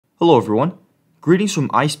Hello everyone, greetings from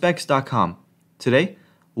Eyespecs.com. Today,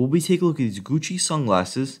 we'll be taking a look at these Gucci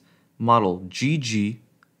sunglasses, model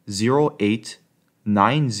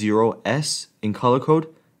GG0890S in color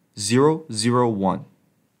code 001.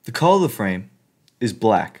 The color of the frame is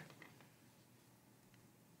black,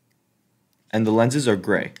 and the lenses are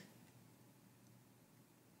gray.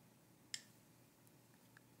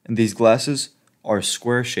 And these glasses are a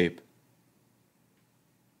square shape.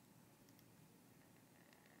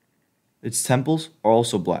 Its temples are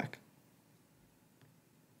also black.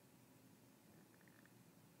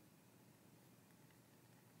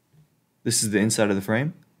 This is the inside of the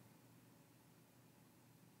frame.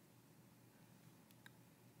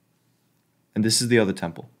 And this is the other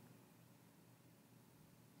temple.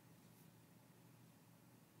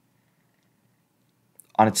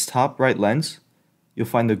 On its top right lens, you'll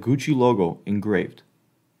find the Gucci logo engraved.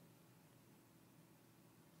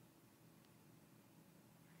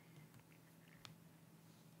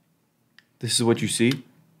 This is what you see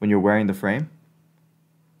when you're wearing the frame.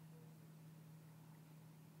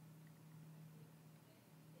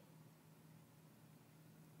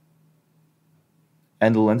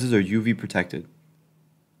 And the lenses are UV protected.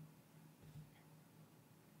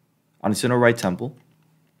 On its inner right temple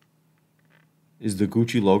is the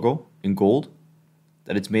Gucci logo in gold,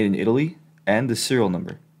 that it's made in Italy, and the serial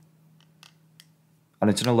number. On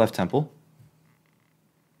its inner left temple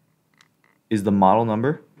is the model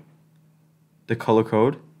number, the color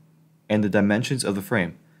code, and the dimensions of the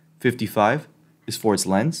frame. 55 is for its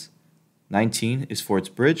lens, 19 is for its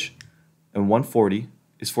bridge, and 140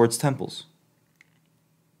 is for its temples.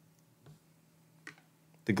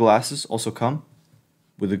 The glasses also come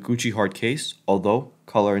with a Gucci hard case, although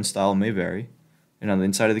color and style may vary. And on the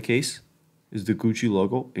inside of the case is the Gucci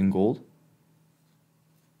logo in gold.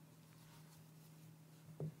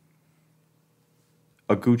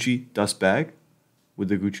 A Gucci dust bag with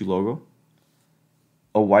the Gucci logo.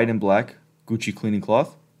 A white and black Gucci cleaning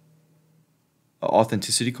cloth, an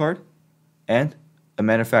authenticity card, and a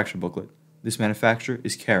manufacturer booklet. This manufacturer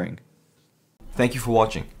is Kering. Thank you for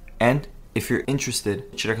watching, and if you're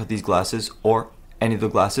interested to check out these glasses or any of the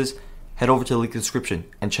glasses, head over to the link in the description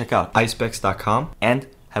and check out Eyespecs.com, and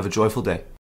have a joyful day.